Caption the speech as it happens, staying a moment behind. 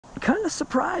kind of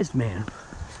surprised, man.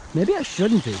 Maybe I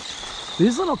shouldn't be.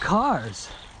 These little cars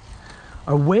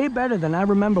are way better than I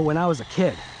remember when I was a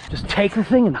kid. Just take the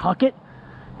thing and huck it.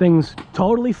 Thing's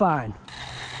totally fine.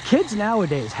 Kids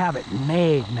nowadays have it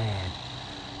made, man.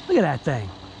 Look at that thing.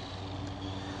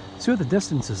 See what the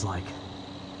distance is like.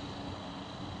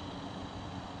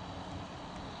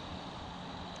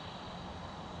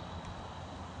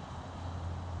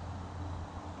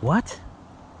 What?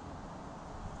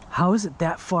 How is it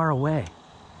that far away?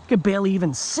 I could barely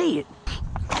even see it.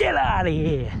 Get out of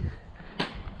here.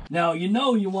 Now, you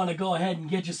know you want to go ahead and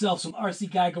get yourself some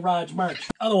RC Guy Garage merch.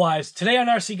 Otherwise, today on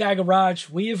RC Guy Garage,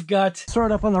 we have got... Throw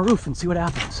it up on the roof and see what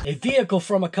happens. A vehicle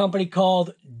from a company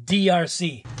called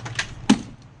DEERC.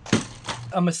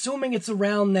 I'm assuming it's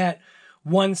around that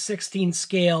 1/16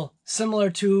 scale, similar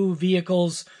to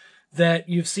vehicles that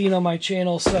you've seen on my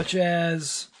channel, such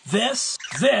as this,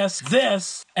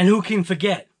 and who can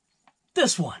forget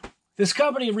this one. This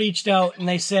company reached out and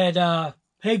they said,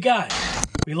 hey guys,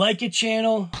 we like your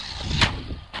channel.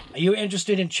 Are you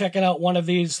interested in checking out one of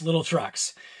these little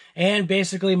trucks? And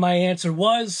basically my answer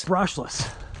was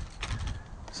brushless.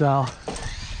 So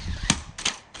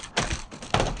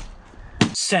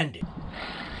send it.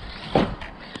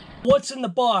 What's in the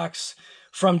box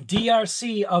from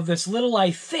DEERC of this little,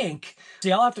 I think,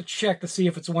 see, I'll have to check to see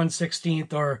if it's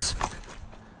 1/16 or...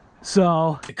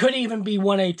 So it could even be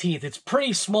 1/18. It's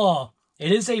pretty small.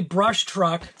 It is a brush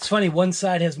truck. It's funny, one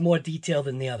side has more detail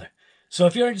than the other. So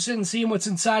if you're interested in seeing what's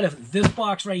inside of this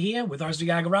box right here with RC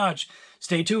Guy Garage,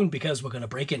 stay tuned because we're going to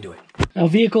break into it. Now,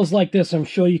 vehicles like this, I'm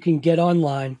sure you can get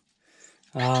online.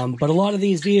 But a lot of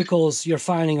these vehicles you're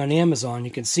finding on Amazon.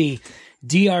 You can see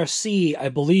DEERC, I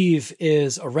believe,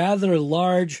 is a rather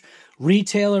large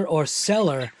retailer or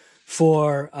seller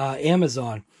for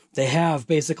Amazon. They have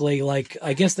basically, like,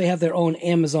 I guess they have their own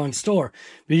Amazon store.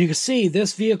 But you can see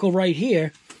this vehicle right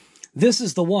here, this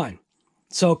is the one.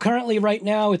 So currently right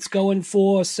now it's going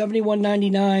for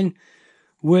 $71.99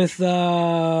 with,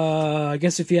 I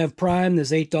guess if you have Prime,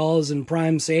 there's $8 in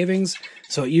Prime savings.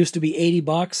 So it used to be 80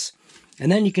 bucks. And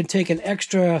then you can take an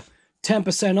extra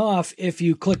 10% off if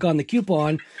you click on the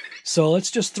coupon. So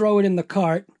let's just throw it in the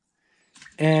cart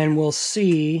and we'll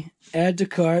see, add to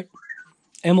cart.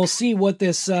 And we'll see what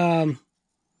this, no,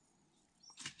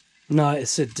 it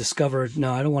said discover,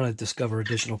 no, I don't want to discover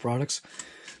additional products.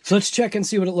 So let's check and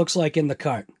see what it looks like in the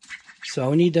cart.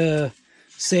 So we need to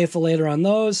save for later on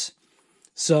those.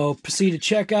 So proceed to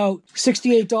checkout,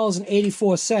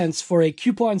 $68.84 for a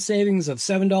coupon savings of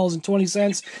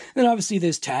 $7.20. Then obviously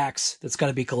there's tax that's got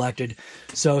to be collected.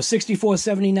 So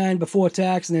 $64.79 before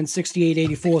tax and then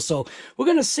 $68.84. So we're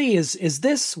going to see, is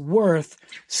this worth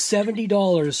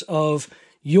 $70 of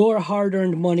your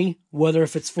hard-earned money, whether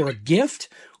if it's for a gift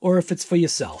or if it's for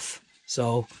yourself.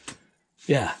 So,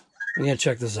 yeah, I'm going to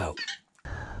check this out.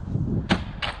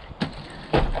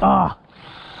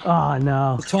 Oh,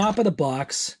 no. The top of the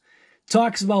box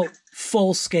talks about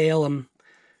full scale. I'm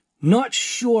not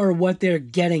sure what they're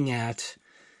getting at.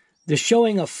 They're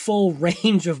showing a full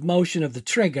range of motion of the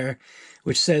trigger,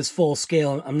 which says full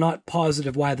scale. I'm not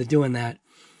positive why they're doing that.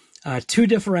 Two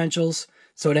differentials.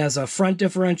 So it has a front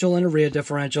differential and a rear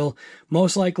differential.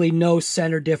 Most likely no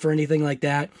center diff or anything like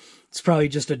that. It's probably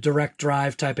just a direct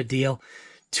drive type of deal.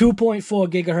 2.4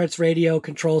 gigahertz radio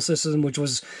control system, which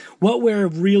was what we're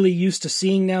really used to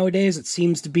seeing nowadays. It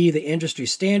seems to be the industry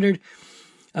standard.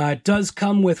 It does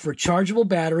come with rechargeable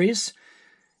batteries.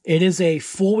 It is a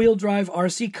four-wheel drive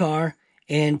RC car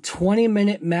and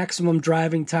 20-minute maximum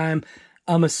driving time,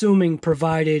 I'm assuming,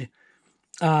 provided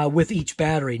with each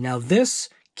battery. Now, this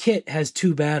kit has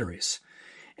two batteries.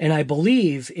 And I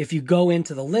believe if you go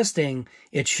into the listing,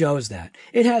 it shows that.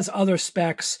 It has other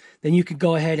specs, then you could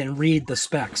go ahead and read the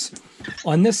specs.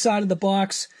 On this side of the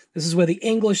box, this is where the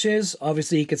English is.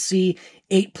 Obviously, you can see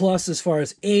 8+ as far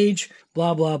as age,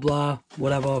 blah, blah, blah,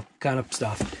 whatever kind of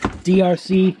stuff.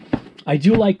 DEERC, I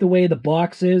do like the way the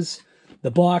box is. The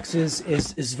box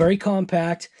is very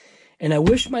compact. And I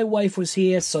wish my wife was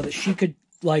here so that she could,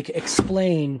 like,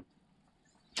 explain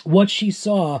what she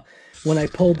saw when I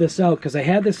pulled this out, because I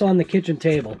had this on the kitchen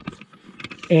table.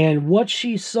 And what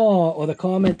she saw, or the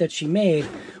comment that she made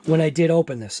when I did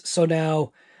open this. So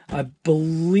now, I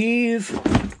believe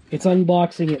it's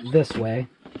unboxing it this way.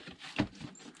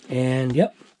 And,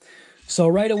 yep. So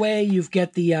right away, you've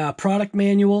got the product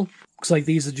manual. Looks like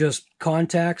these are just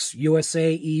contacts,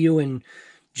 USA, EU, and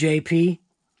JP.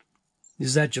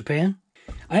 Is that Japan?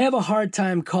 I have a hard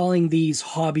time calling these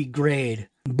hobby grade,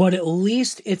 but at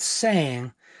least it's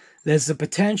saying there's the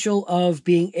potential of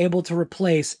being able to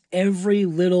replace every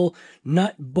little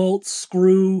nut, bolt,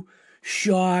 screw,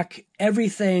 shock,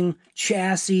 everything,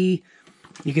 chassis.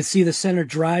 You can see the center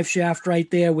drive shaft right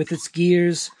there with its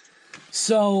gears.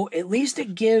 So at least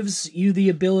it gives you the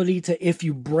ability to, if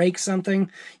you break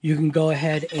something, you can go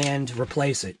ahead and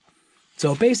replace it.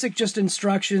 So basic just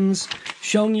instructions,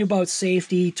 showing you about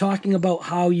safety, talking about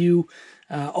how you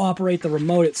operate the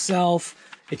remote itself.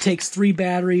 It takes 3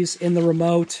 batteries in the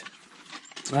remote,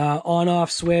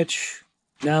 on-off switch.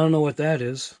 Now, I don't know what that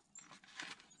is.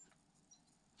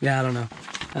 Yeah, I don't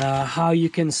know. How you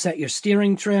can set your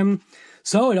steering trim.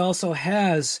 So it also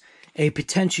has a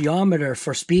potentiometer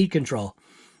for speed control.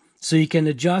 So you can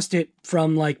adjust it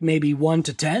from like maybe 1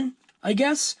 to 10, I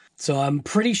guess. So I'm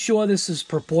pretty sure this is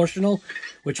proportional,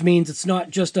 which means it's not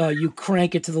just you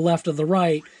crank it to the left or the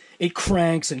right. It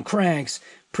cranks and cranks.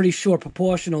 Pretty sure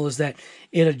proportional is that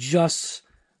it adjusts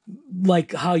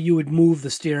like how you would move the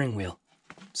steering wheel.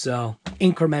 So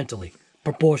incrementally,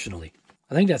 proportionally.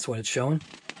 I think that's what it's showing.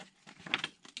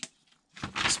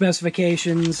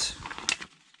 Specifications.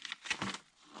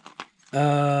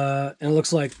 And it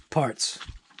looks like parts.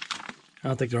 I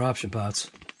don't think they're option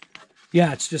parts.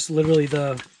 Yeah, it's just literally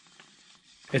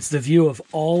it's the view of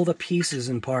all the pieces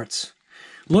and parts.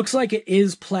 Looks like it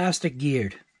is plastic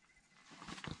geared.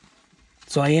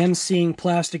 So I am seeing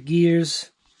plastic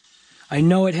gears. I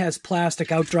know it has plastic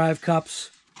outdrive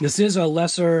cups. This is a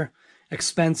lesser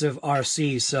expensive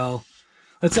RC, so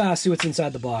let's see what's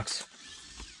inside the box.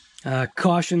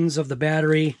 Cautions of the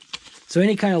battery. So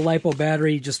any kind of LiPo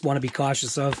battery you just want to be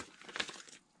cautious of.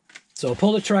 So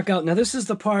pull the truck out. Now this is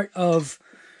the part of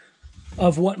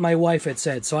what my wife had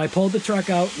said. So I pulled the truck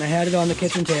out and I had it on the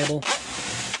kitchen table.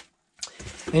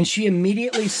 And she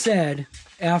immediately said,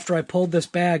 after I pulled this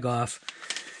bag off,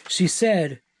 she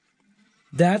said,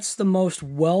 that's the most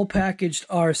well-packaged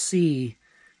RC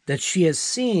that she has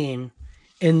seen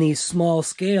in the small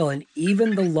scale and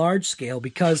even the large scale,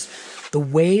 because the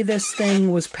way this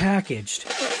thing was packaged,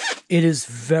 it is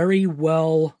very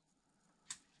well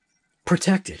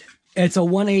protected. It's a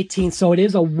 1/18, so it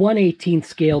is a 1/18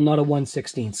 scale, not a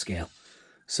 1/16 scale.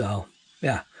 So,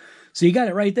 yeah. So you got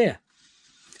it right there.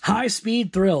 High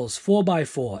speed thrills,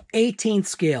 4x4, 18th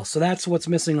scale. So that's what's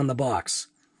missing on the box.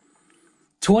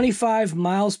 25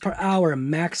 miles per hour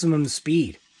maximum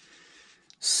speed.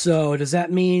 So does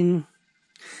that mean...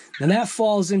 Now that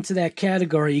falls into that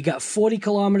category. You got 40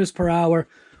 kilometers per hour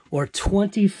or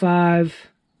 25...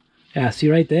 Yeah, see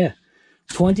right there.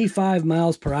 25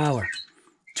 miles per hour.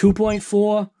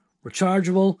 2.4,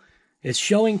 rechargeable. It's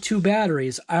showing 2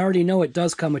 batteries. I already know it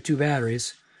does come with 2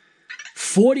 batteries.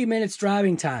 40 minutes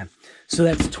driving time. So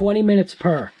that's 20 minutes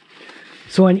per.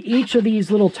 So in each of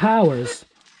these little towers,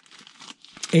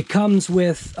 it comes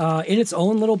with, in its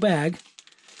own little bag,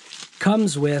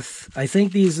 comes with, I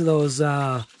think these are those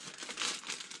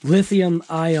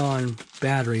lithium-ion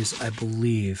batteries, I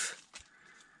believe.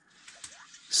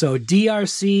 So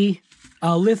DRC,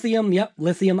 lithium, yep,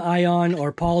 lithium-ion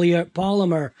or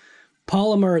polymer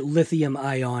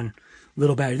lithium-ion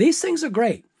little battery. These things are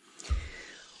great.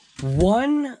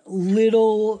 One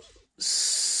little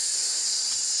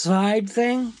side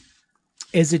thing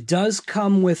is it does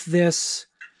come with this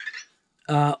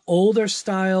older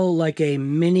style, like a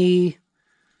mini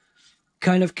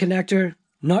kind of connector.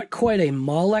 Not quite a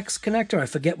Molex connector. I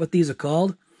forget what these are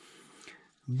called.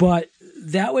 But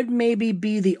that would maybe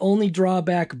be the only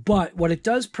drawback. But what it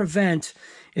does prevent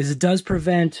is it does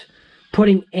prevent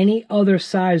putting any other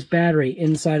size battery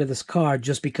inside of this car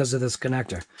just because of this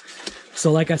connector.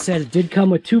 So like I said, it did come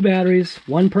with 2 batteries,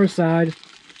 1 per side.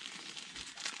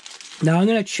 Now I'm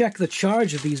going to check the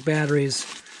charge of these batteries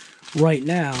right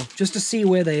now just to see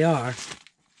where they are.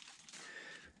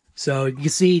 So you can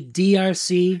see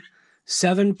DRC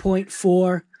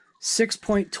 7.4,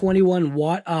 6.21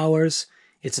 watt hours.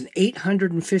 It's an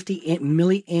 850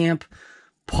 milliamp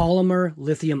polymer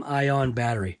lithium-ion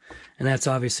battery. And that's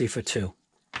obviously for 2.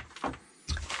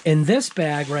 In this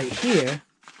bag right here,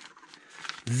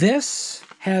 this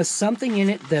has something in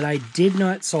it that I did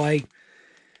not, so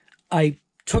I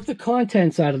took the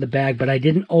contents out of the bag, but I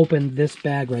didn't open this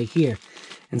bag right here.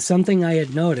 And something I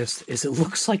had noticed is it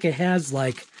looks like it has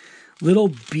like little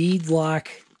beadlock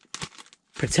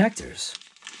protectors.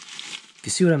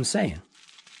 You see what I'm saying?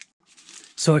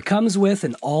 So it comes with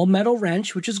an all-metal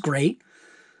wrench, which is great.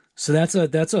 So that's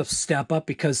a step up,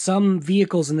 because some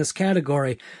vehicles in this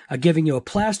category are giving you a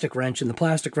plastic wrench, and the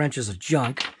plastic wrenches are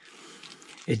junk.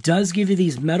 It does give you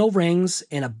these metal rings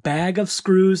and a bag of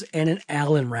screws and an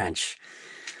Allen wrench.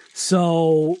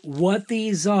 So what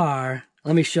these are,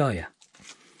 let me show you.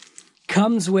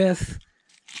 Comes with,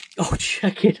 oh,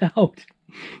 check it out.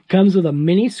 Comes with a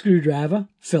mini screwdriver,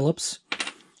 Phillips.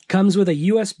 Comes with a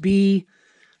USB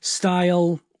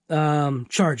style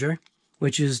charger,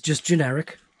 which is just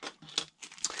generic.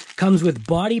 Comes with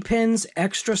body pins,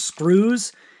 extra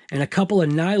screws, and a couple of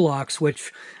nylocks,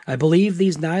 which I believe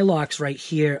these nylocks right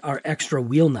here are extra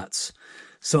wheel nuts.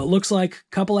 So it looks like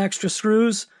a couple extra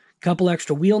screws, couple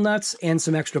extra wheel nuts, and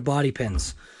some extra body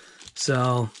pins.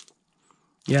 So,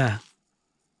 yeah.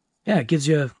 Yeah, it gives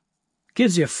you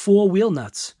 4 wheel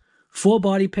nuts, 4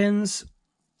 body pins.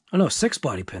 Oh no, 6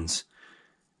 body pins.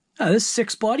 Oh, there's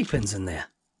 6 body pins in there.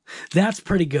 That's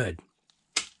pretty good.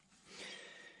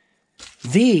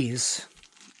 These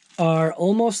are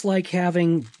almost like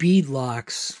having bead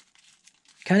locks.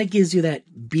 Kind of gives you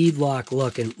that bead lock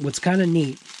look. And what's kind of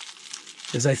neat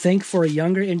is I think for a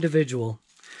younger individual,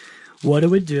 what it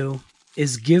would do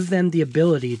is give them the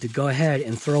ability to go ahead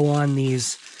and throw on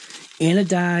these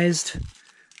anodized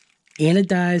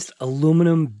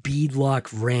aluminum bead lock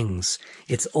rings.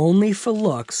 It's only for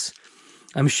looks.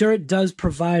 I'm sure it does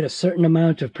provide a certain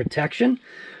amount of protection.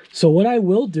 So what I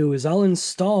will do is I'll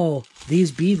install these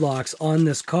bead locks on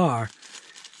this car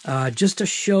just to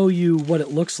show you what it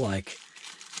looks like.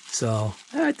 So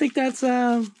I think that's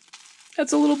a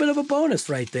little bit of a bonus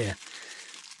right there.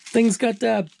 Thing's got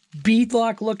bead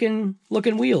lock looking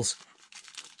wheels,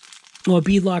 or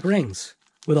bead lock rings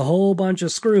with a whole bunch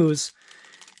of screws.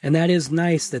 And that is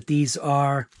nice that these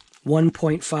are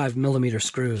 1.5 millimeter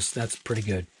screws. That's pretty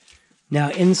good. Now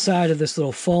inside of this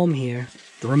little foam here,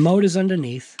 the remote is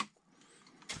underneath.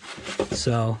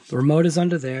 So the remote is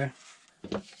under there.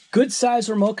 Good size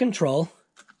remote control.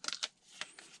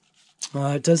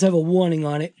 It does have a warning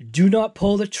on it. Do not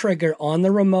pull the trigger on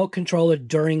the remote controller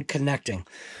during connecting.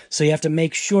 So you have to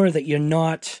make sure that you're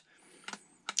not,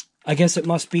 I guess it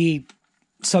must be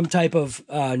some type of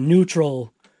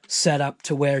neutral setup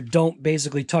to where don't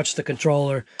basically touch the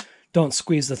controller. Don't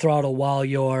squeeze the throttle while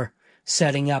you're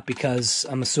setting up, because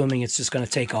I'm assuming it's just going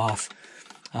to take off.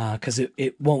 Because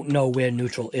it won't know where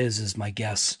neutral is my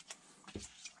guess.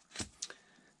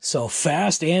 So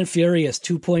Fast and Furious,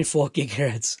 2.4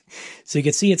 gigahertz. So you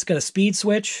can see it's got a speed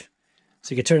switch.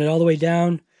 So you can turn it all the way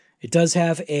down. It does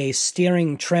have a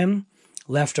steering trim,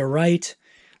 left or right.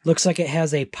 Looks like it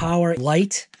has a power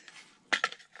light.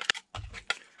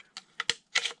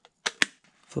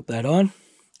 Flip that on.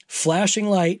 Flashing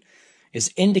light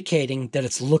is indicating that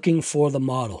it's looking for the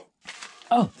model.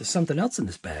 Oh, there's something else in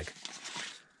this bag.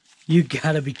 You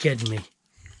gotta be kidding me.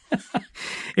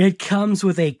 It comes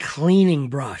with a cleaning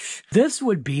brush. This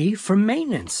would be for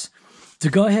maintenance, to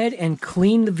go ahead and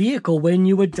clean the vehicle when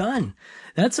you were done.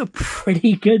 That's a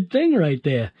pretty good thing right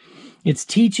there. It's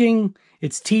teaching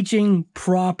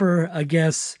proper, I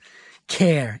guess,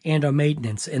 care and or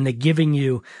maintenance, and they're giving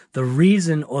you the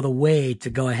reason or the way to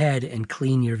go ahead and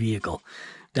clean your vehicle.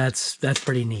 That's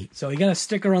pretty neat. So you got a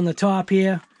sticker on the top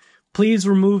here. Please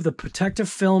remove the protective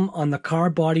film on the car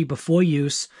body before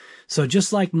use. So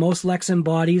just like most Lexan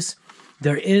bodies,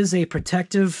 there is a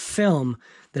protective film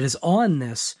that is on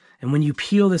this. And when you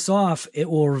peel this off, it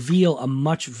will reveal a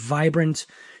much vibrant,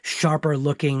 sharper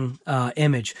looking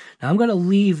image. Now I'm going to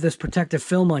leave this protective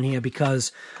film on here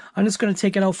because I'm just going to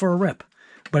take it out for a rip.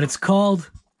 But it's called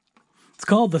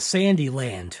the Sandy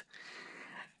Land.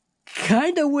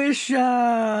 Kind of wish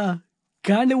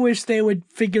they would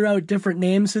figure out different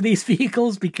names for these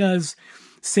vehicles, because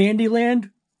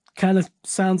Sandyland kind of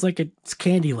sounds like it's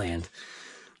Candyland.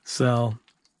 So,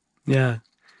 yeah.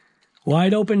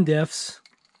 Wide open diffs.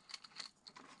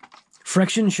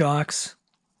 Friction shocks.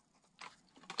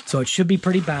 So it should be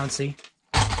pretty bouncy.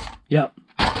 Yep.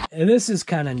 And this is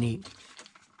kind of neat.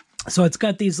 So it's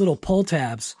got these little pull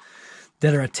tabs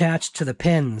that are attached to the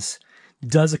pins.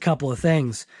 Does a couple of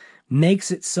things.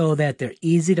 Makes it so that they're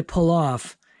easy to pull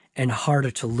off and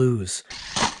harder to lose.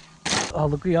 Oh,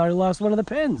 look, we already lost one of the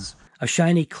pins. A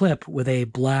shiny clip with a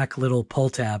black little pull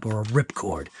tab or a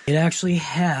ripcord. It actually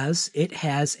has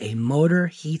a motor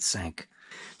heatsink.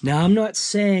 Now, I'm not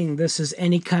saying this is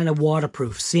any kind of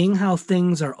waterproof. Seeing how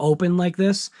things are open like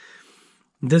this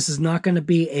is not going to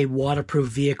be a waterproof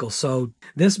vehicle. So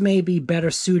this may be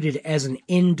better suited as an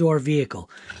indoor vehicle.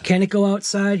 Can it go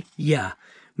outside? Yeah.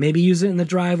 Maybe use it in the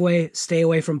driveway, stay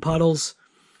away from puddles.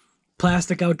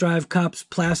 Plastic outdrive cups,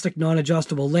 plastic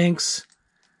non-adjustable links.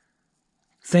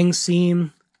 Things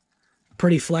seem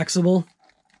pretty flexible.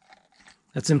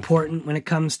 That's important when it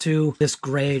comes to this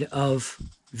grade of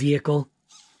vehicle.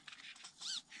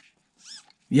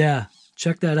 Yeah,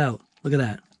 check that out. Look at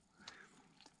that.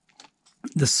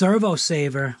 The servo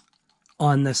saver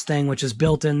on this thing, which is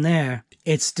built in there,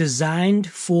 it's designed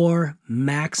for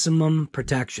maximum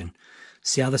protection.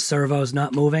 See how the servo is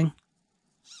not moving?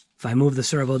 If I move the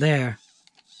servo there.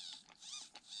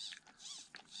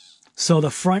 So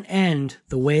the front end,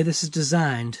 the way this is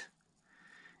designed,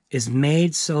 is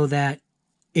made so that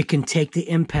it can take the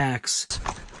impacts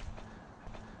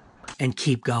and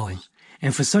keep going.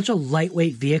 And for such a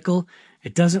lightweight vehicle,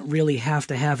 it doesn't really have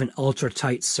to have an ultra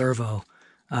tight servo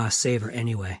saver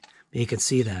anyway. But you can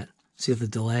see that. See the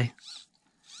delay?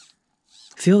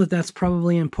 I feel that that's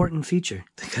probably an important feature.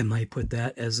 I think I might put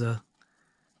that as a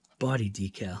body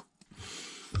decal.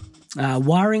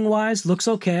 Wiring wise, looks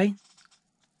okay.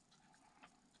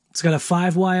 It's got a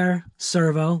 5-wire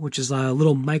servo, which is a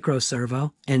little micro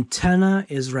servo. Antenna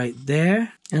is right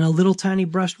there, and a little tiny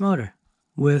brushed motor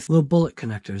with little bullet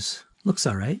connectors. Looks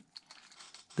all right.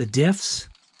 The diffs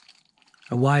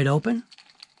are wide open.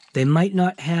 They might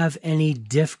not have any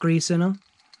diff grease in them,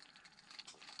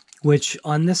 which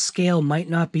on this scale might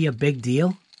not be a big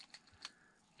deal,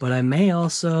 but I may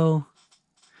also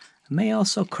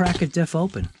crack a diff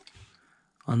open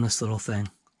on this little thing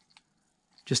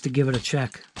just to give it a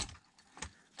check.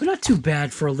 But not too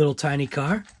bad for a little tiny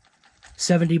car.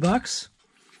 $70.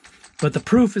 But the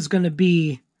proof is going to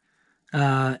be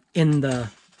in the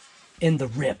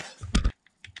rip.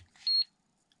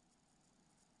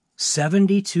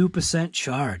 72%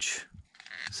 charge.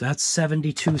 So that's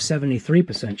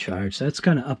 73% charge. So that's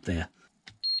kind of up there.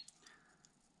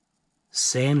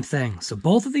 Same thing. So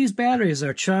both of these batteries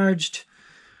are charged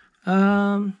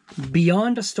beyond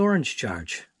a storage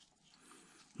charge.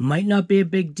 Might not be a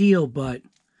big deal, but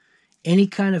any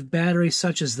kind of battery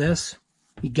such as this,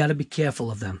 you got to be careful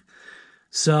of them.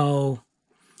 So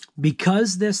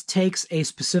because this takes a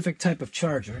specific type of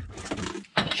charger,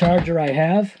 the charger I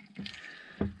have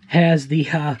has the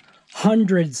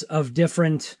hundreds of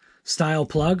different style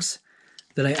plugs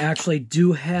that I actually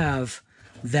do have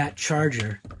that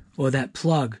charger or that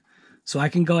plug. So I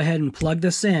can go ahead and plug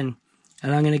this in,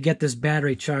 and I'm going to get this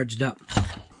battery charged up.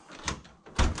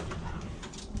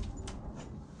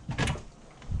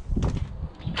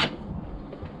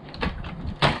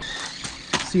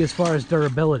 See, as far as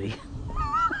durability,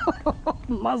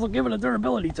 might as well give it a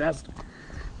durability test.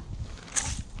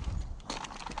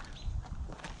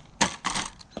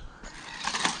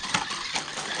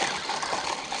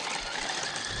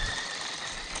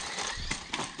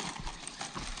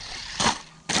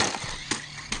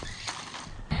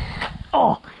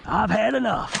 Oh, I've had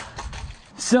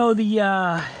enough. So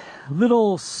the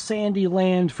little sandy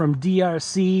land from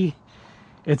DRC,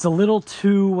 it's a little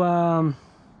too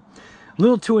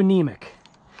anemic.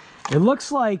 It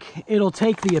looks like it'll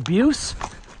take the abuse.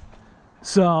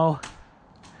 So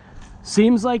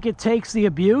seems like it takes the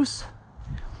abuse.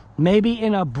 Maybe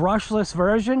in a brushless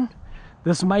version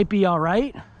this might be all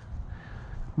right,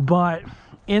 but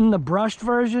in the brushed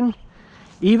version,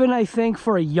 even I think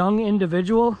for a young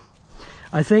individual,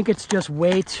 I think it's just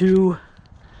way too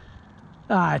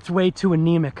it's way too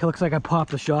anemic. It looks like I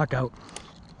popped the shock out.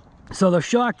 So the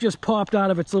shock just popped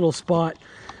out of its little spot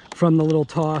from the little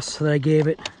toss that I gave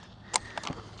it.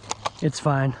 It's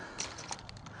fine.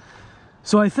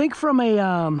 So I think from a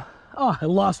oh, I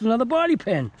lost another body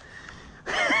pin.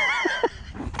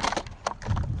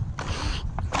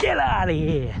 Get out of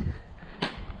here.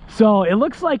 So it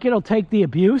looks like it'll take the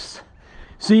abuse.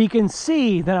 So you can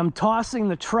see that I'm tossing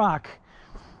the truck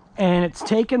and it's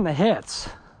taking the hits.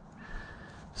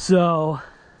 So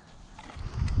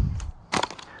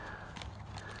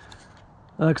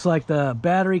looks like the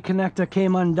battery connector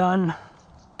came undone.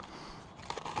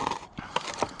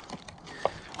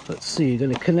 Let's see,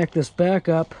 gonna connect this back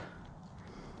up.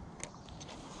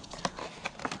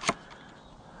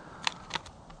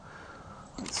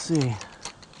 Let's see.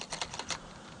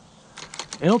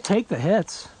 It'll take the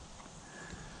hits.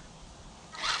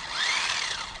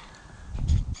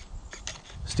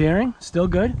 Steering, still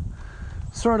good.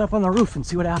 Let's throw it up on the roof and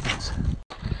see what happens.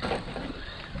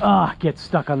 Ah, get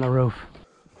stuck on the roof.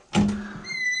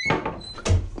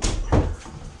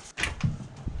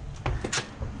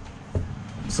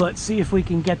 So let's see if we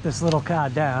can get this little car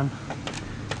down.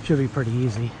 Should be pretty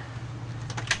easy.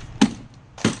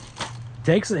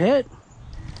 Takes a hit.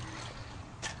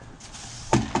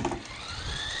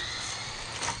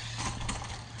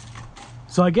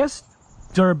 So I guess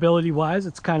durability wise,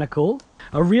 it's kind of cool.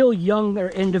 A real younger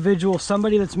individual,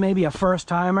 somebody that's maybe a first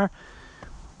timer,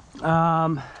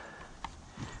 the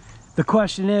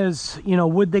question is, you know,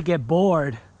 would they get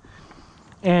bored?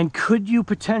 And could you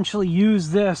potentially use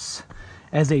this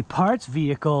as a parts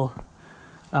vehicle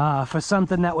for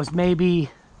something that was maybe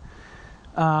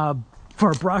for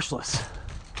a brushless?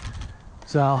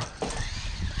 So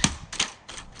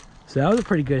that was a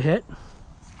pretty good hit.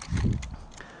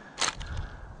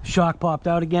 Shock popped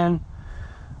out again.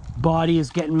 Body is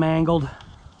getting mangled.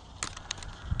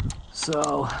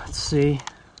 So let's see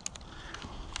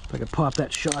if I can pop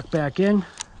that shock back in.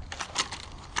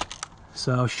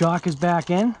 So shock is back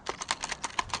in.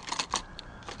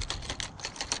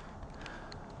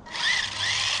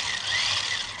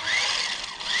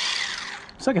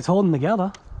 Looks like it's holding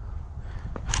together.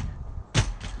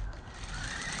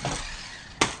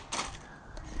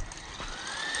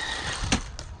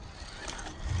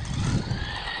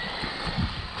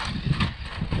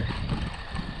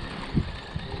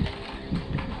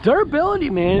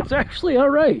 Durability, man, it's actually all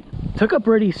right. Took a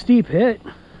pretty steep hit.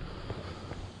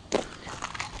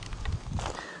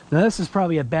 Now this is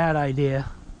probably a bad idea.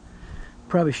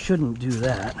 Probably shouldn't do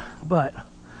that, but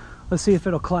let's see if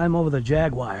it'll climb over the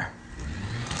Jaguar.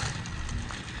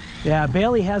 Yeah, it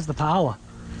barely has the power.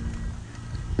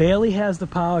 Barely has the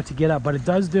power to get up, but it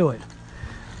does do it.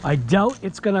 I doubt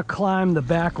it's gonna climb the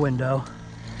back window.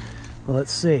 Well,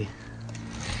 let's see.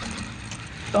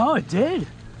 Oh, it did.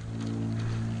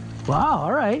 Wow,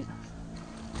 all right.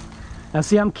 Now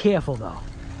see, I'm careful though.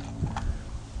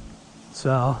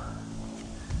 So.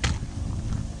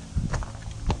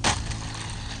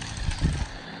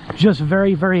 Just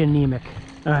very, very anemic.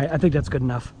 All right, I think that's good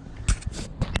enough.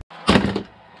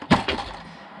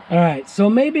 All right, so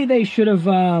maybe they should have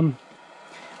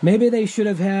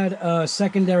had a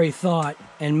secondary thought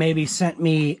and maybe sent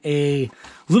me a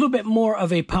little bit more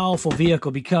of a powerful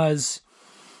vehicle, because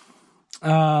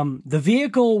the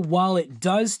vehicle, while it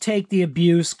does take the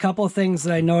abuse, couple of things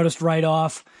that I noticed right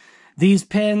off: these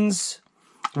pins,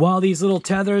 while these little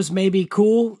tethers may be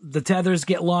cool, the tethers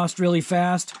get lost really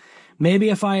fast. Maybe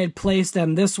if I had placed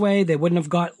them this way, they wouldn't have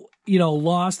got, you know,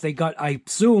 lost. They got, I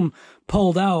assume,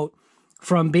 pulled out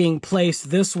from being placed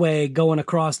this way going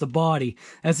across the body.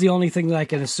 That's the only thing that I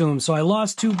can assume. So I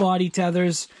lost 2 body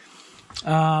tethers.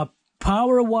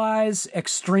 Power-wise,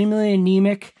 extremely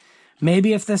anemic.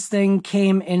 Maybe if this thing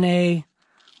came in a...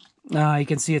 you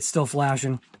can see it's still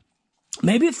flashing.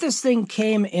 Maybe if this thing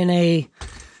came in a...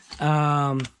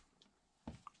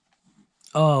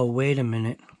 oh, wait a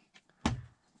minute.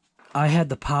 I had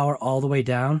the power all the way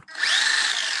down.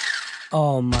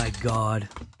 Oh my God.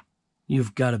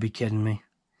 You've got to be kidding me.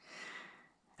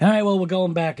 All right, well, we're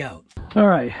going back out. All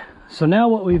right, so now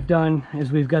what we've done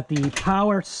is we've got the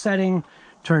power setting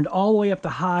turned all the way up to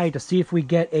high to see if we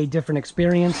get a different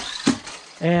experience.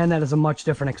 And that is a much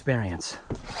different experience.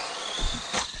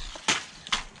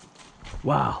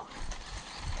 Wow.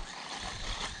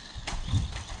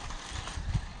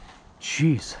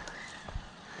 Jeez.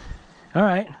 All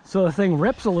right, so the thing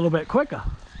rips a little bit quicker.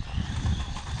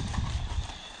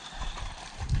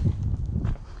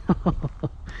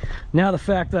 Now the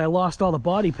fact that I lost all the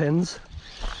body pins.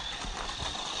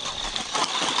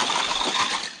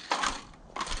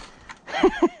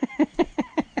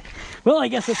 Well, I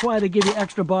guess that's why they give you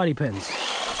extra body pins.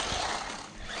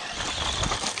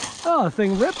 Oh, the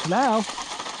thing rips now.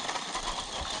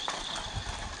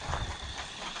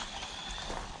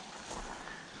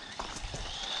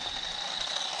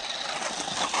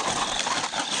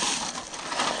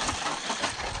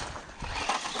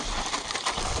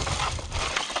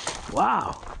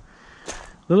 Wow,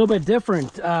 a little bit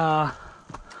different on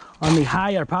the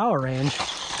higher power range.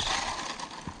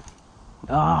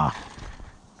 All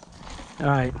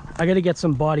right, I gotta get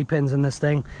some body pins in this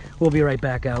thing. We'll be right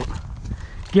back out.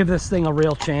 Give this thing a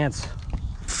real chance.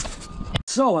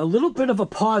 So a little bit of a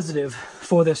positive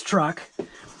for this truck,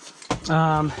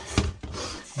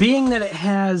 being that it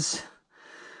has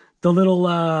the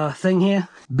little thing here,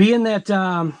 being that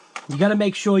you gotta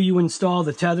make sure you install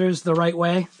the tethers the right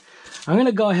way. I'm going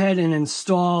to go ahead and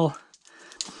install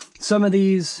some of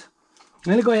these.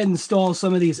 I'm going to go ahead and install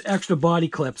some of these extra body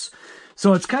clips.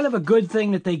 So it's kind of a good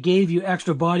thing that they gave you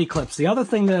extra body clips. The other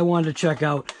thing that I wanted to check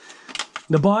out,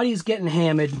 the body's getting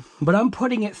hammered, but I'm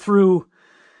putting it through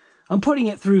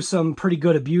some pretty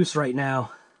good abuse right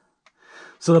now.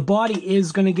 So the body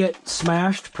is going to get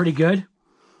smashed pretty good.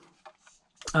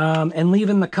 And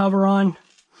leaving the cover on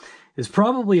is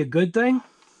probably a good thing.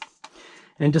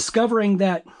 And discovering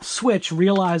that switch,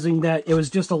 realizing that it was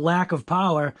just a lack of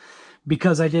power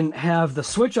because I didn't have the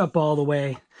switch up all the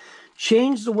way,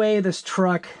 changed the way this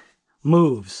truck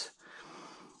moves.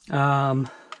 And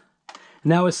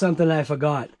that was something I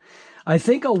forgot. I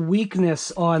think a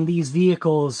weakness on these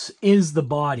vehicles is the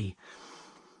body.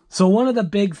 So one of the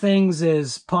big things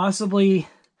is possibly,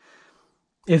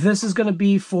 if this is going to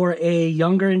be for a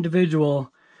younger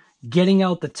individual, getting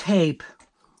out the tape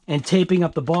and taping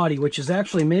up the body, which is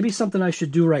actually maybe something I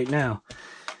should do right now,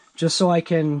 just so I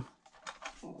can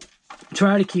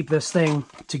try to keep this thing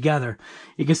together.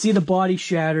 You can see the body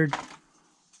shattered.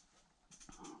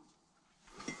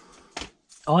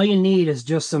 all you need is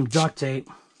just some duct tape.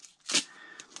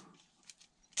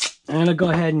 I'm going to go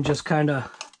ahead and just kind of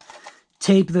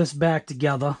tape this back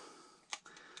together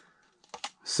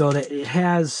so that it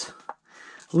has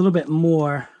a little bit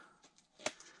more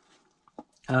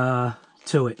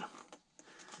to it.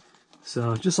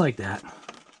 So just like that.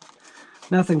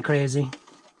 Nothing crazy.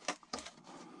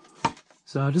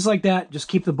 So just like that, just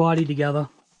keep the body together.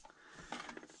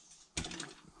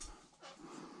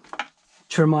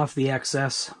 Trim off the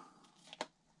excess.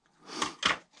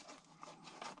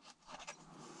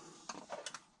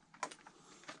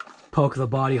 Poke the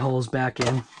body holes back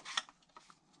in.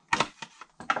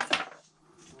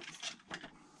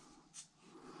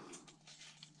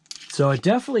 So it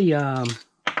definitely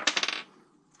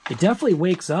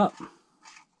wakes up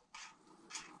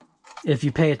if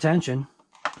you pay attention.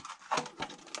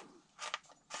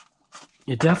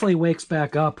 It definitely wakes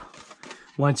back up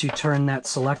once you turn that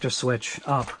selector switch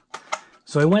up.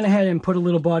 So I went ahead and put a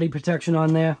little body protection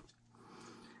on there.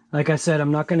 Like I said,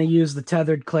 I'm not going to use the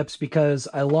tethered clips because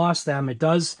I lost them. It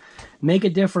does make a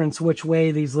difference which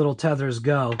way these little tethers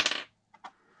go.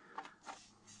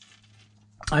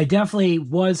 I definitely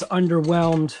was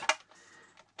underwhelmed,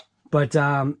 but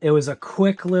it was a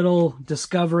quick little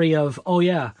discovery of, oh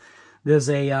yeah, there's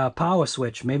a power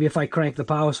switch. Maybe if I crank the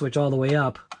power switch all the way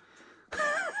up,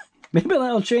 maybe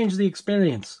that'll change the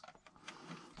experience.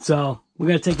 So we're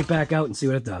going to take it back out and see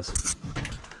what it does.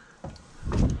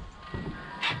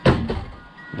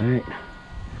 All right.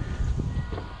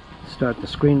 Start the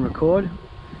screen record.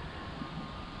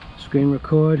 Screen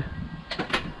record.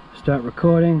 Start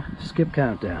recording. Skip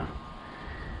countdown.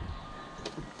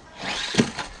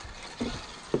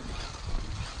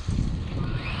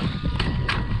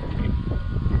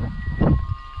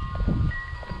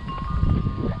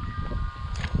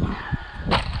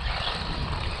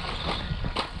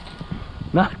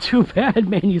 Not too bad,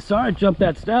 man. You saw it jump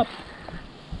that step.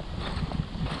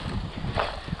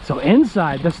 So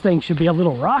inside, this thing should be a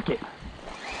little rocket.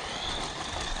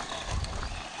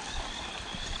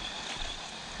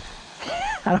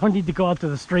 I don't need to go out to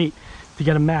the street to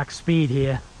get a max speed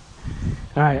here.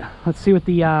 All right, let's see what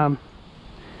the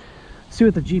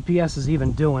GPS is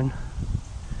even doing.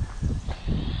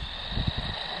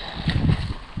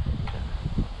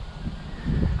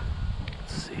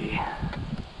 Let's see.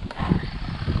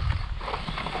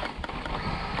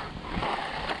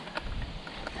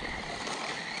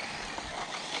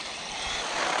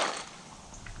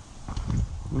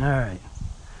 All right,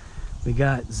 we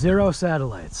got 0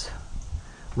 satellites.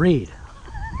 Read.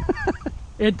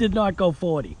 It did not go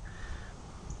 40.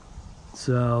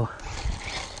 So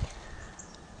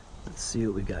let's see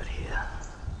what we got here.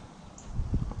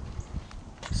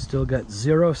 Still got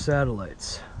 0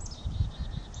 satellites.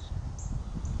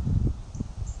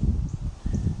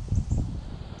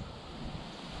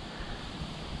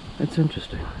 That's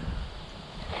interesting.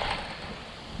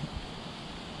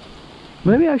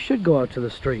 Maybe I should go out to the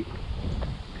street.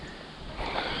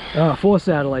 Oh, 4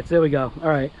 satellites. There we go. All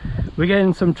right. We're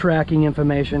getting some tracking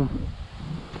information.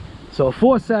 So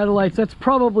 4 satellites, that's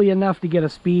probably enough to get a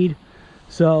speed.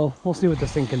 So we'll see what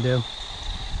this thing can do.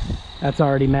 That's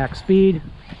already max speed.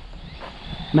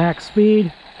 Max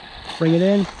speed. Bring it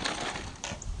in.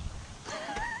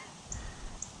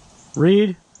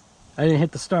 Read. I didn't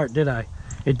hit the start, did I?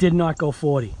 It did not go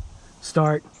 40.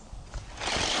 Start.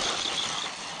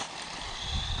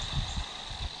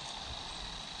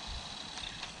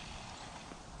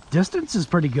 Distance is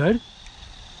pretty good.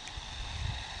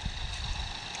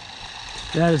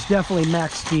 That is definitely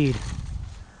max speed.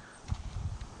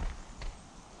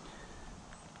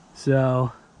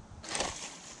 So,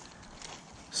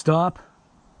 stop,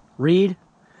 read,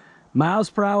 miles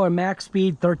per hour, max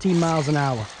speed, 13 miles an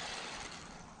hour.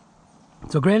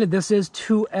 So granted, this is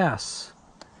 2S. So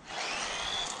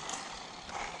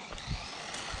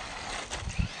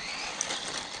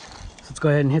let's go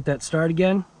ahead and hit that start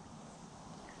again.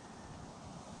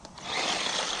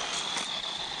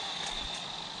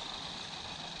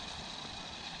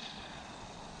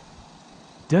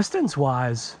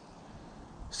 Distance-wise,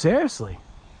 seriously,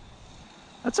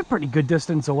 that's a pretty good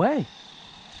distance away.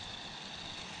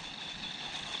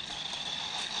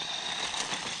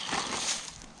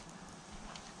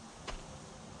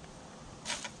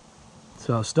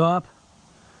 So stop,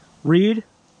 read,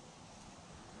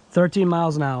 13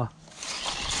 miles an hour.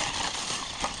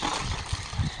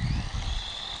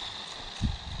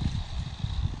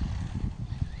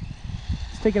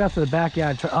 Let's take it out to the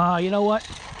backyard. You know what?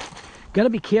 Got to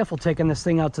be careful taking this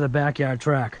thing out to the backyard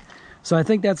track. So I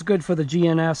think that's good for the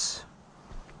GNS.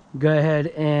 Go ahead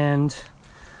and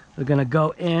we're going to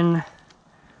go in. I'm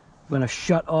going to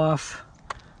shut off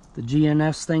the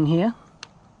GNS thing here.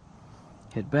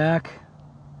 Hit back,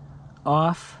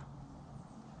 off,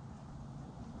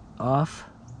 off,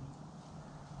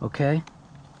 okay.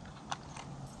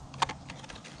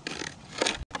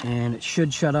 And it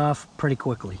should shut off pretty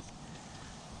quickly.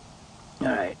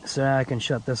 Alright, so I can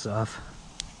shut this off.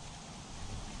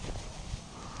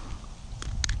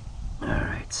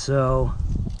 Alright, so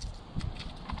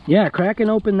yeah, cracking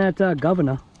open that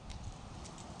governor.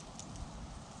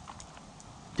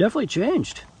 Definitely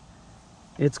changed.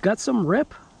 It's got some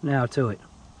rip now to it.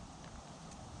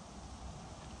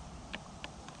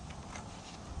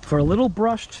 For a little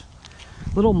brushed,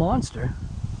 little monster,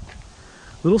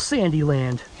 little sandy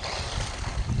land.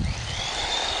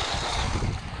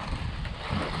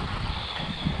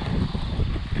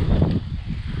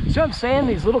 See what I'm saying?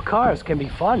 These little cars can be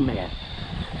fun, man.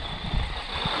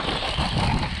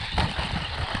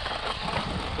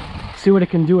 See what it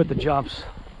can do at the jumps.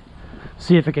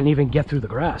 See if it can even get through the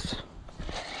grass.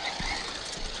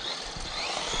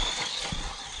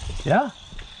 Yeah?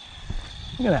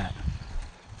 Look at that.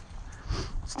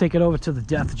 Let's take it over to the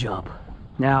death jump.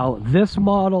 Now, this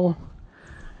model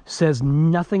says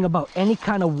nothing about any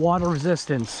kind of water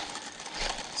resistance.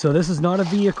 So this is not a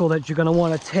vehicle that you're going to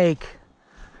want to take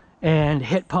and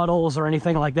hit puddles or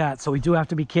anything like that. So we do have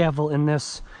to be careful in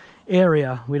this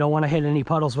area. We don't want to hit any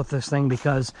puddles with this thing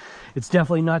because it's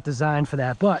definitely not designed for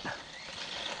that. But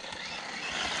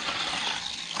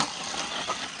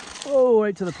oh,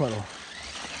 right to the puddle.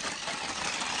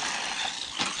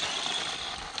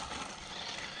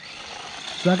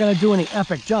 It's not going to do any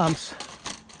epic jumps,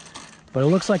 but it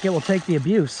looks like it will take the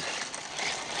abuse.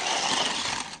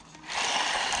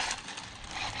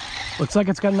 Looks like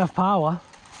it's got enough power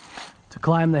to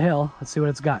climb the hill. Let's see what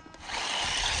it's got.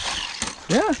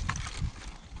 Yeah.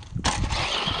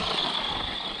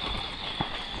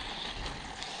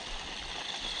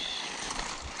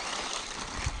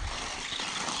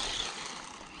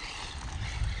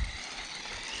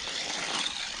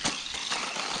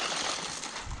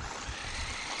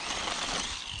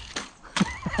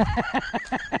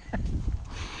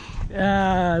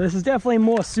 This is definitely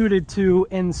more suited to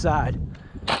inside.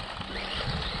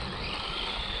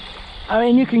 I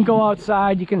mean, you can go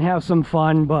outside, you can have some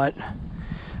fun, but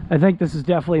I think this is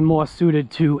definitely more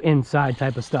suited to inside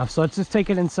type of stuff. So let's just take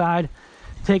it inside,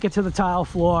 take it to the tile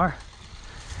floor,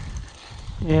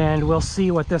 and we'll see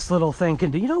what this little thing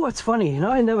can do. You know what's funny? You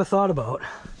know, I never thought about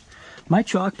my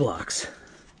chalk blocks.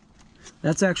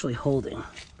 That's actually holding.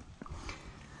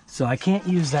 So I can't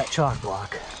use that chalk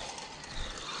block.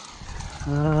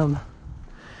 I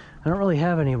don't really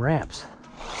have any ramps.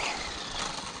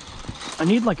 I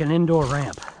need like an indoor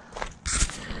ramp.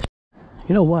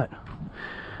 You know what?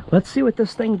 Let's see what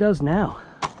this thing does now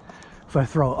if I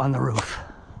throw it on the roof.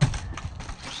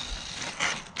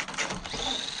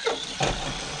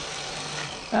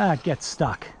 Ah, it gets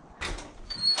stuck.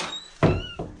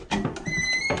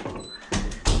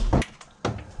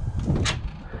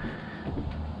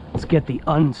 Let's get the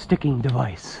unsticking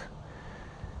device.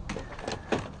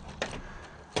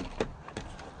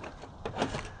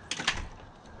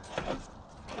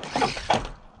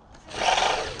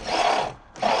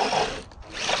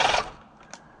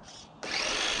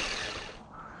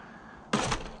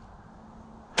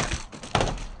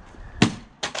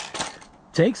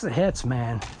 Takes the hits,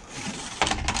 man.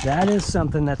 That is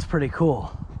something that's pretty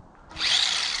cool.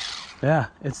 Yeah,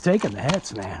 it's taking the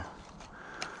hits, man.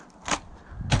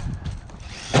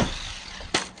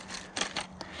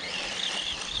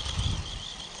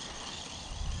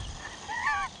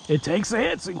 It takes the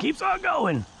hits and keeps on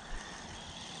going.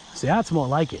 See, that's more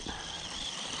like it.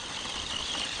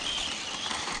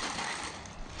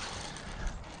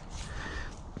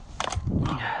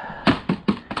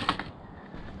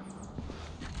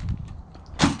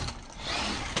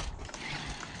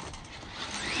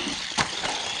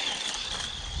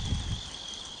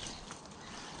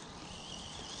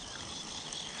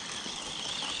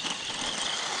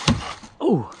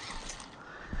 Oh,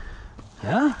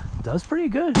 yeah, does pretty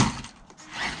good.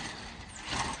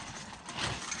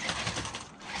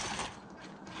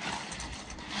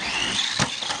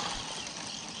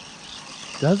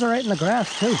 Does it right in the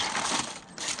grass too.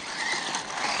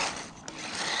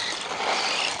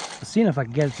 I'm seeing if I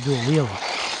can get it to do a wheelie.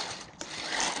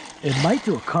 It might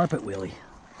do a carpet wheelie.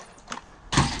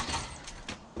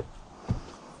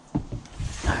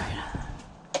 All right,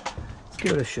 let's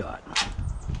give it a shot.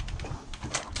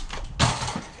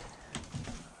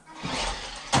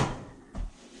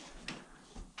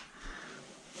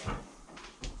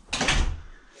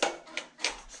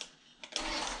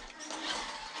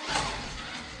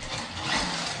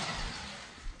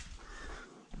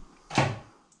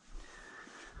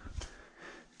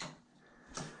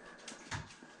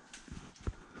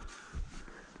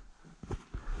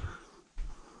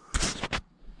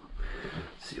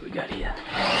 we got here?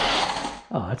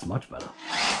 Oh, that's much better.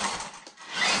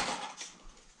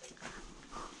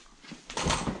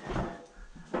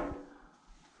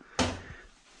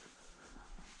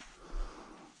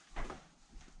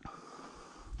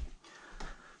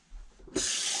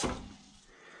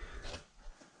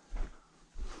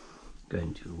 Go ahead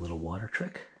and do a little water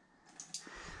trick.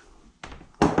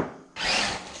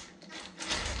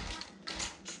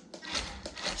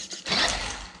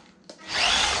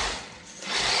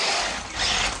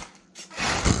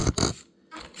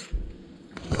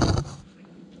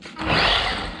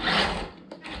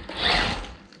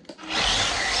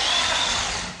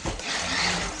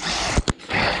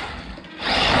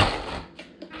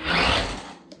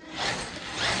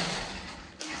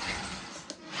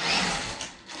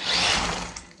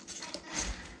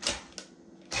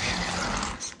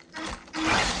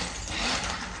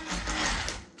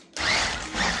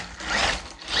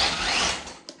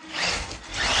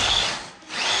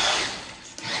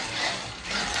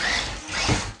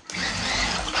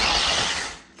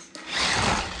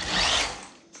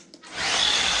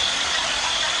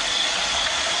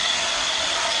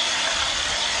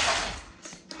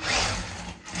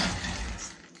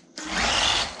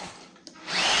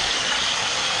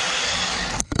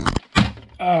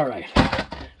 All right,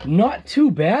 not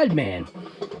too bad, man.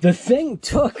 The thing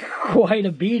took quite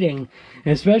a beating,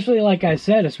 especially like I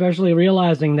said, especially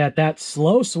realizing that that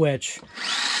slow switch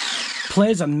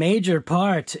plays a major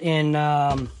part in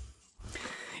the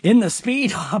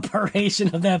speed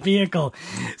operation of that vehicle.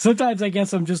 Sometimes I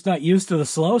guess I'm just not used to the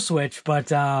slow switch,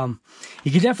 but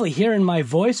you can definitely hear in my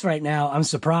voice right now, I'm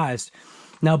surprised.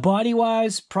 Now,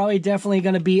 body-wise, probably definitely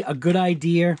going to be a good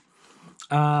idea.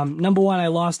 Number one, I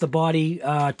lost the body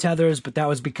tethers, but that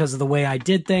was because of the way I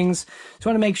did things. So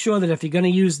I want to make sure that if you're going to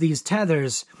use these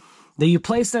tethers, that you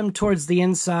place them towards the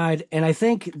inside. And I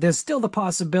think there's still the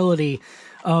possibility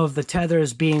of the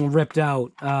tethers being ripped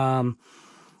out.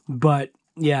 But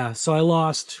yeah, so I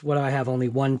lost, what do I have? Only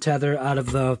one tether out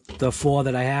of the four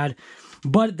that I had.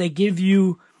 But they give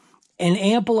you an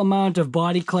ample amount of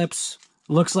body clips.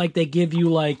 Looks like they give you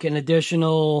like an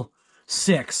additional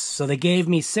 6. So they gave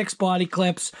me 6 body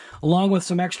clips along with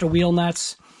some extra wheel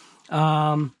nuts.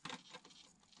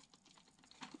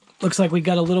 Looks like we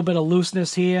got a little bit of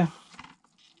looseness here,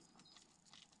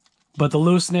 but the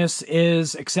looseness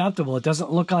is acceptable. It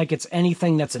doesn't look like it's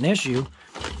anything that's an issue.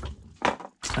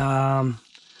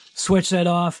 Switch that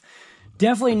off.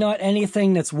 Definitely not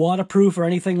anything that's waterproof or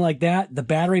anything like that. The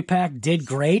battery pack did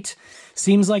great.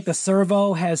 Seems like the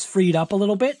servo has freed up a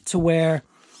little bit to where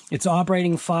it's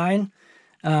operating fine.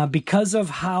 Because of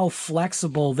how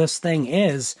flexible this thing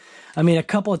is, I mean, a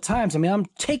couple of times, I mean, I'm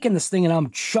taking this thing and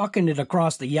I'm chucking it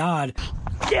across the yard.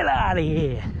 Get out of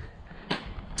here!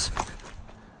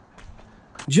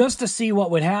 Just to see what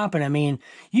would happen. I mean,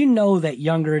 you know that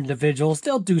younger individuals,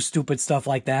 they'll do stupid stuff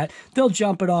like that. They'll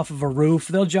jump it off of a roof.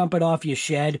 They'll jump it off your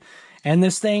shed. And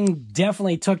this thing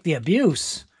definitely took the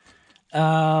abuse.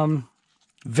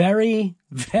 Very,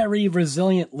 very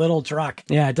resilient little truck.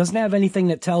 Yeah, it doesn't have anything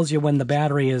that tells you when the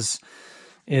battery is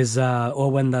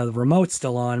or when the remote's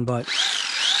still on, but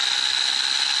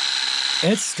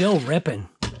it's still ripping.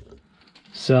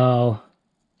 So,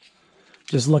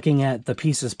 just looking at the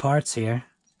pieces parts here.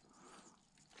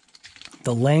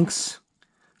 The links,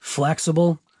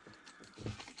 flexible.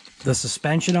 The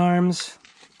suspension arms.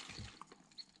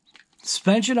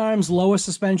 Suspension arms, lower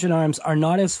suspension arms are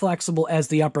not as flexible as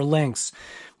the upper links,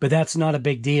 but that's not a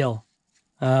big deal.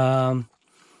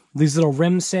 These little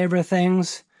rim saver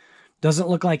things, doesn't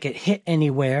look like it hit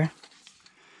anywhere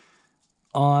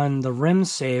on the rim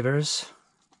savers.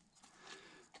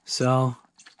 So,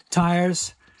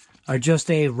 tires are just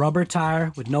a rubber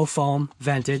tire with no foam,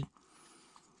 vented.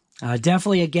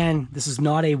 Definitely, again, this is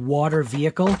not a water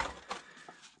vehicle,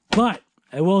 but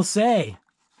I will say,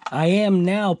 I am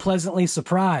now pleasantly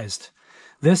surprised.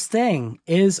 This thing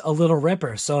is a little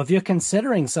ripper. So if you're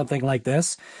considering something like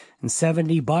this, and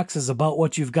 $70 is about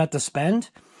what you've got to spend,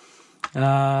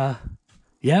 yeah,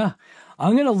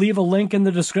 I'm going to leave a link in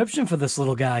the description for this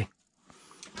little guy.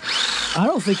 I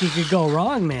don't think you could go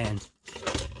wrong, man.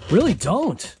 Really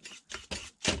don't.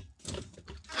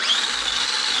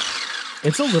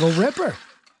 It's a little ripper.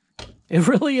 It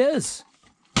really is.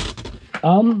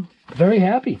 I'm very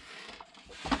happy.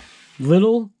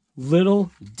 Little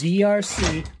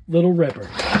DRC, little ripper.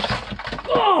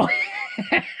 Oh!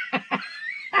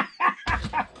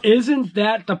 Isn't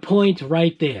that the point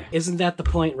right there? Isn't that the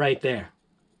point right there?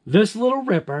 This little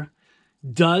ripper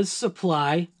does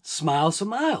supply smiles for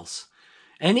miles.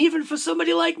 And even for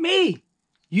somebody like me,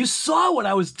 you saw what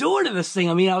I was doing to this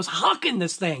thing. I mean, I was hucking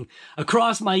this thing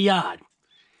across my yard.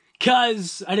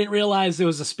 because I didn't realize there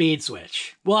was a speed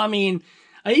switch. Well, I mean,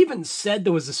 I even said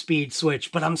there was a speed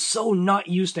switch, but I'm so not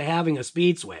used to having a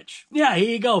speed switch. Yeah, here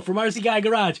you go, from RC Guy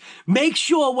Garage. Make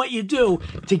sure what you do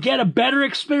to get a better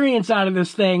experience out of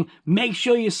this thing, make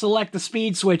sure you select the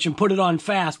speed switch and put it on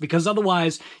fast, because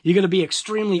otherwise you're going to be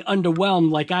extremely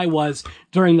underwhelmed like I was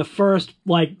during the first,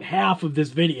 half of this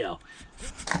video.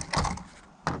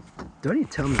 Don't you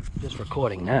tell me it's just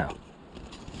recording now.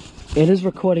 It is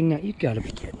recording now. You've got to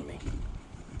be kidding me.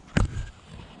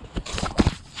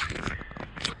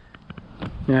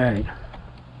 All right.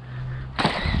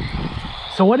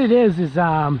 So what it is it's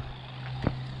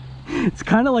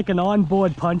kind of like an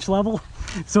onboard punch level.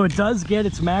 So it does get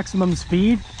its maximum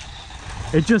speed.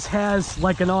 It just has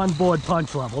like an onboard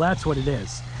punch level. That's what it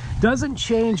is. Doesn't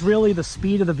change really the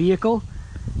speed of the vehicle.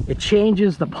 It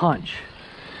changes the punch.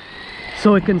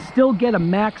 So it can still get a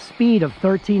max speed of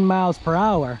 13 miles per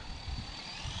hour.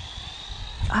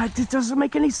 It doesn't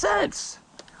make any sense.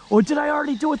 Or did I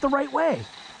already do it the right way?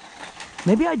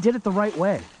 Maybe I did it the right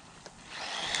way.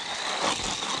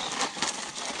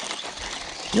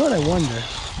 You know what I wonder?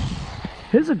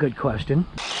 Here's a good question.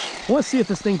 I want to see if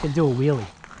this thing can do a wheelie.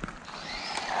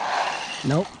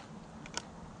 Nope.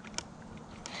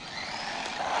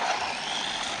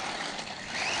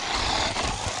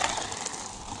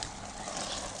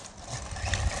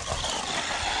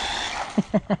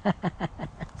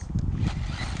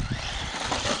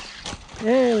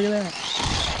 Hey, look at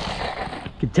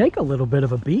that. Could take a little bit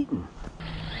of a beating.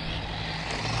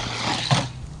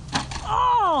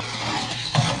 Oh!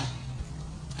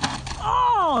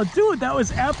 Oh, dude, that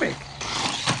was epic.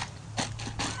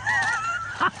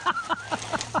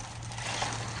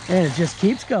 And it just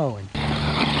keeps going.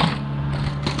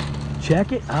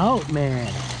 Check it out,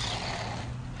 man.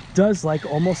 Does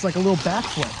almost like a little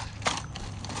backflip.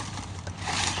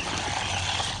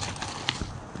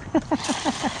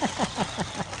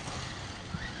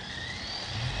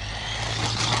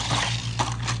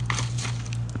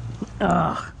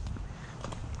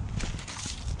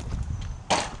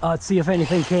 Let's see if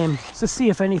anything came. Let's see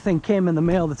if anything came in the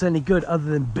mail that's any good other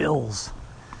than bills.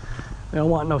 I don't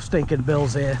want no stinking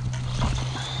bills here.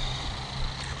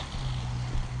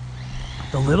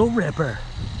 The Little Ripper.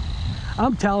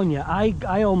 I'm telling you,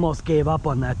 I almost gave up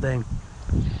on that thing.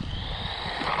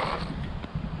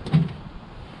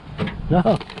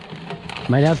 No,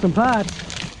 might have some parts.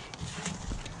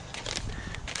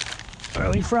 Where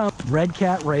are we from? Red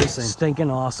Cat Racing. Stinking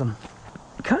awesome.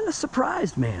 Kind of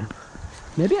surprised, man.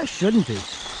 Maybe I shouldn't be.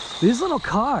 These little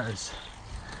cars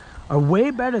are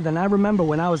way better than I remember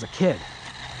when I was a kid.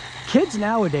 Kids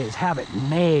nowadays have it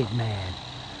made, man.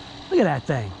 Look at that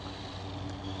thing.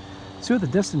 See what the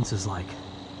distance is like.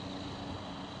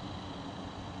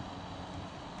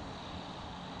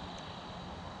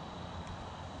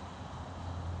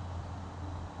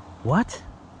 What?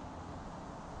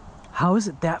 How is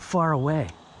it that far away?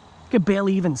 You can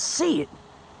barely even see it.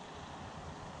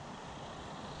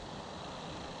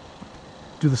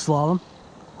 Do the slalom.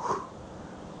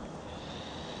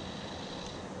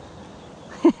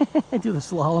 Do the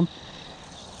slalom.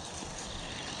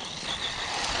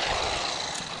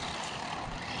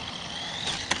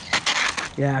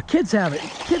 Yeah, kids have it.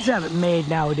 Kids have it made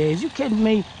nowadays. You kidding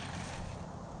me?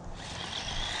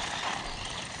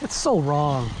 That's so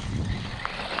wrong.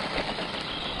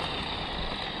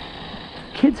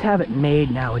 Kids have it made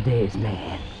nowadays,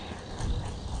 man.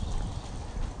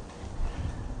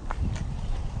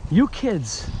 You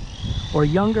kids or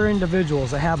younger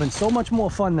individuals are having so much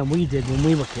more fun than we did when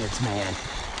we were kids, man.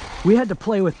 We had to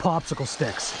play with popsicle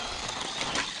sticks.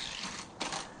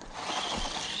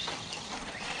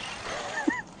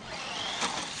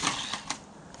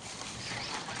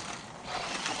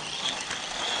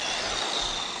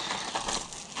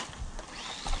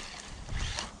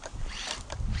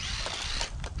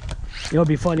 It would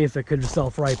be funny if it could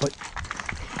self-right, but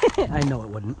I know it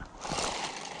wouldn't.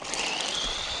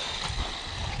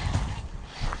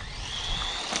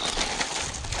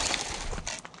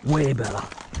 Way better.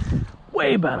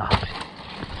 Way better.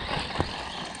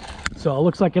 So it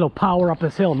looks like it'll power up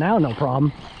this hill now, no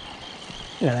problem.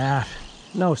 Look at that.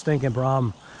 No stinking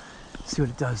problem. Let's see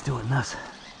what it does doing this.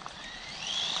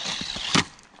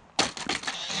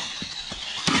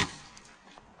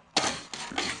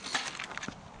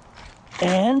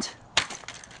 And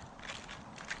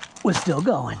we're still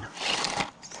going.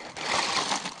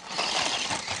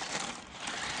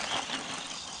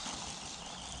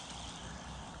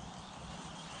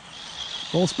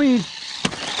 Full speed.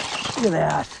 Look at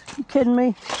that. You kidding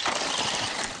me?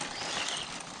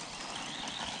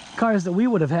 Cars that we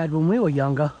would have had when we were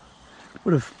younger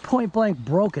would have point blank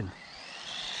broken.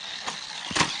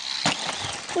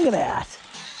 Look at that.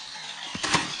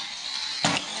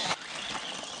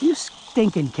 You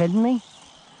stinking kidding me?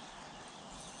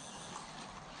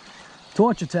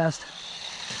 Torture test.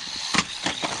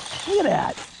 Look at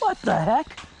that. What the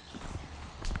heck?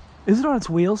 Is it on its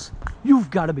wheels? You've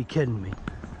got to be kidding me.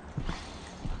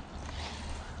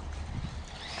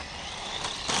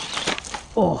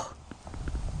 Oh.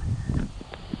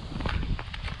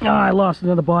 Oh, I lost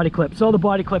another body clip. So the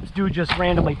body clips do just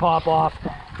randomly pop off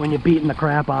when you're beating the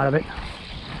crap out of it.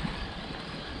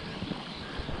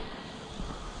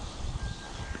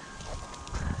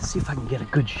 Let's see if I can get a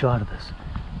good shot of this.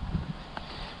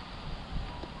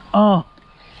 Oh.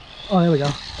 Oh, there we go.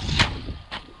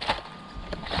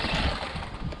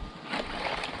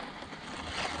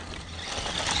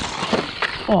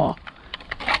 Oh.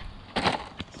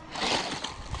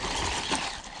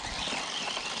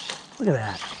 Look at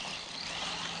that.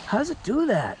 How does it do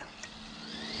that?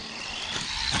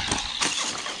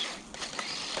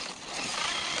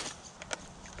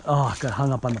 Oh, got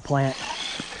hung up on the plant.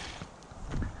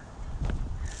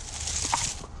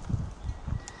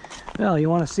 Well, you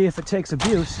want to see if it takes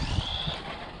abuse.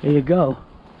 There you go.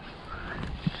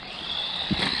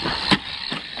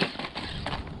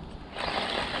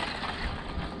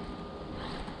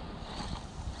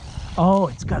 Oh,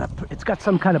 it's got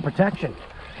some kind of protection.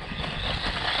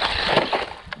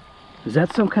 Is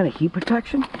that some kind of heat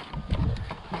protection?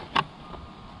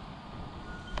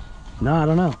 No, I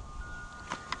don't know.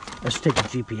 Let's take the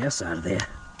GPS out of there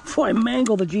before I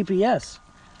mangle the GPS.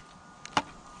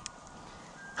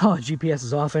 Oh, GPS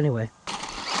is off anyway.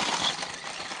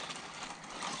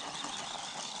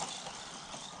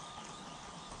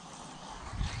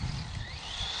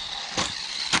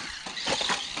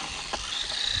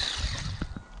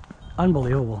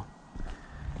 Unbelievable.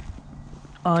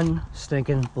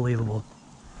 Unstinking believable.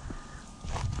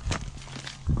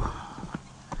 I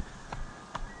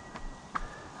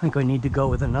think I need to go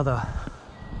with another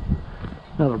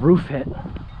roof hit.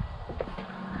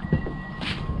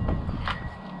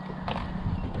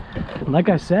 And like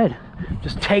I said,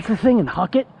 just take the thing and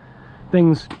huck it.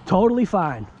 Thing's totally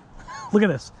fine. Look at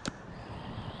this.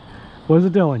 What is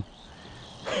it doing?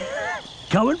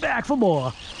 Coming back for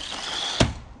more.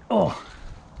 Oh.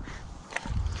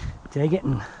 Take it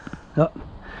and... Oh,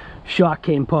 shock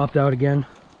cane popped out again.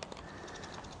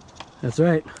 That's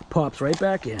right. Pops right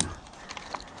back in.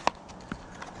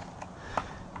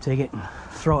 Take it and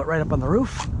throw it right up on the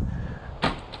roof.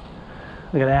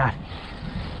 Look at that.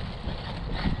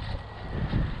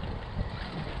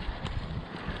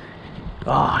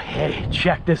 Oh, hey,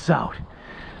 check this out.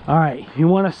 All right, you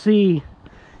want to see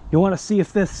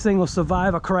if this thing will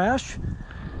survive a crash?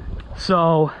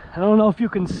 So, I don't know if you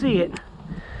can see it.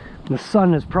 The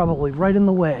sun is probably right in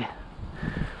the way.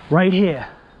 Right here.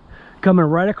 Coming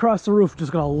right across the roof,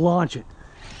 just gonna launch it.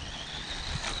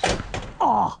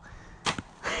 Oh!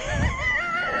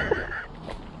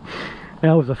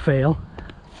 That was a fail.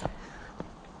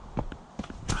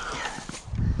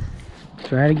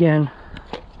 Try it again.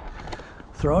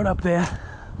 Throw it up there.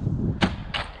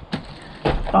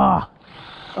 Ah!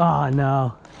 Oh,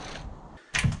 no.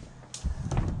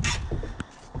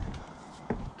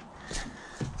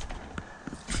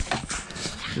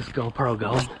 This GoPro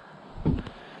going.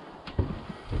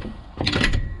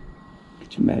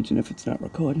 Could you imagine if it's not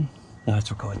recording? No, it's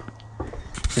recording.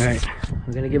 Alright,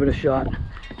 we're gonna give it a shot.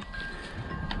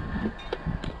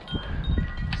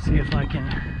 See if I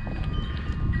can.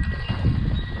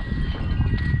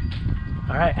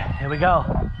 Alright, here we go.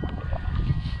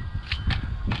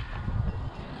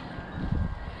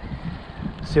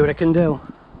 See what it can do.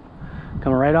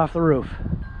 Coming right off the roof.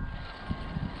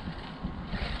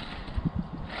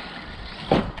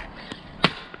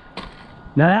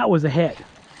 Now that was a hit.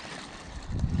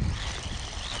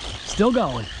 Still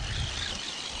going.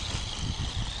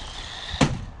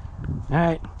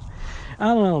 Alright. I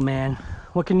don't know, man.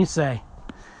 What can you say?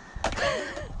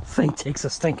 Thing takes a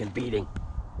stinking beating.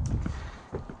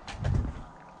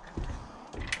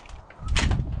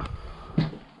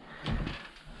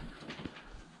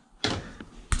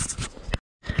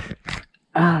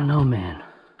 I don't know, man.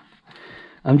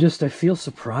 I feel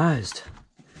surprised.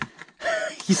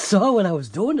 You saw what I was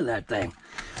doing to that thing.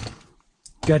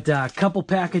 Got a couple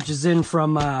packages in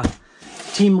from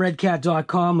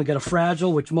teamredcat.com. We got a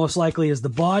fragile, which most likely is the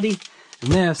body.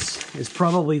 And this is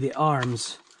probably the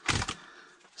arms.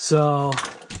 So,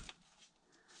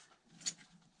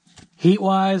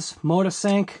 heat-wise, motor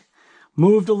sync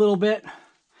moved a little bit.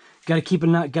 Got to keep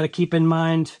in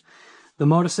mind the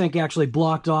motor sync actually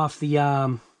blocked off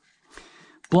the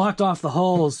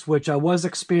holes, which I was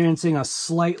experiencing a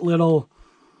slight little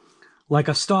like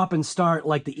a stop and start,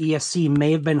 like the ESC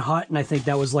may have been hot, and I think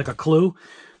that was like a clue.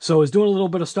 So I was doing a little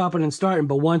bit of stopping and starting,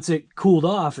 but once it cooled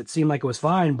off, it seemed like it was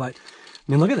fine. But,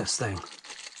 I mean, look at this thing.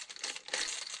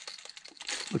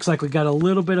 Looks like we got a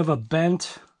little bit of a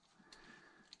bent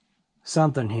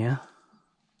something here.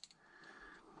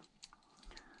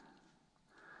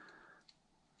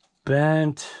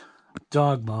 Bent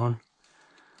dog bone,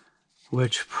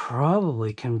 which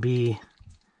probably can be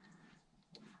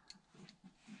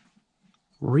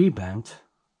rebent.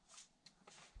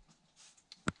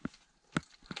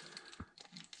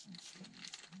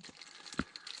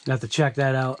 Have to check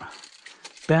that out.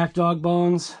 Back dog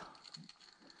bones.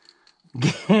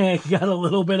 Got a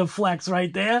little bit of flex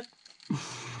right there.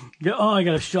 Oh, I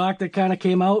got a shock that kind of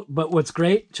came out. But what's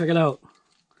great, check it out.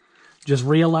 Just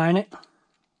realign it.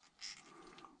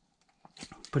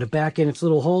 Put it back in its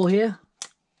little hole here.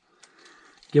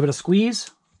 Give it a squeeze.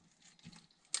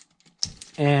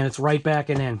 And it's right back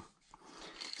in.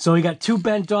 So we got 2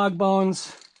 bent dog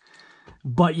bones.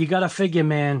 But you got to figure,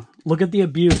 man, look at the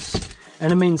abuse.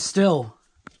 And I mean, still,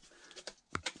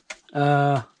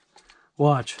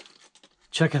 watch,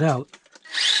 check it out.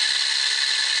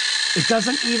 It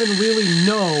doesn't even really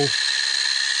know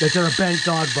that there are bent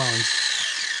dog bones.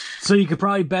 So you could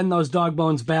probably bend those dog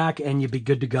bones back and you'd be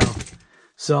good to go.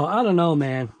 So I don't know,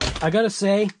 man. I gotta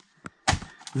say,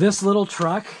 this little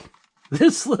truck,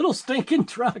 this little stinking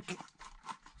truck,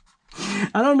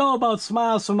 I don't know about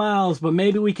smiles for miles, but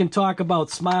maybe we can talk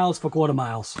about smiles for quarter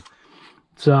miles.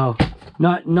 So,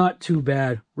 not too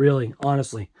bad, really,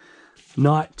 honestly.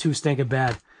 Not too stinking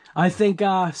bad. I think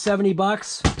 70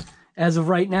 bucks, as of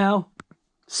right now,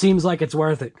 seems like it's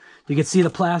worth it. You can see the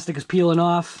plastic is peeling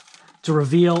off to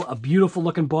reveal a beautiful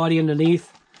looking body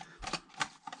underneath.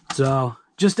 So,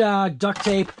 just duct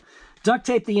tape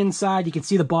the inside. You can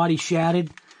see the body shattered.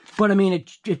 But, I mean,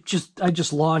 I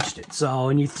just launched it, so,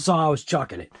 and you saw I was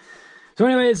chucking it. So,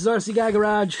 anyways, this is RC Guy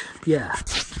Garage. Yeah.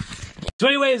 So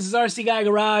anyways, this is RC Guy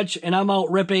Garage, and I'm out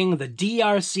ripping the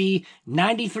DEERC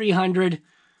 9300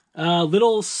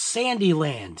 little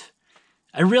Sandyland.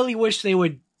 I really wish they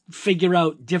would figure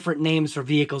out different names for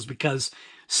vehicles, because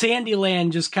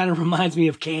Sandyland just kind of reminds me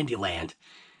of Candyland.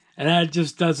 And that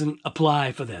just doesn't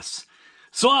apply for this.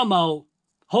 So I'm out.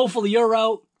 Hopefully you're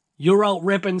out. You're out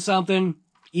ripping something.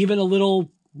 Even a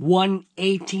little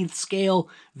 1/18th scale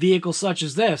vehicle such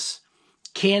as this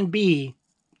can be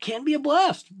a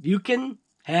blast. You can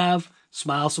have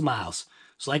smiles for miles.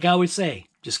 So like I always say,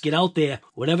 just get out there,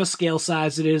 whatever scale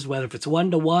size it is, whether if it's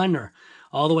 1-to-1 or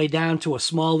all the way down to a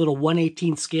small little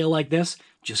 1/18th scale like this,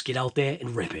 just get out there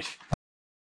and rip it.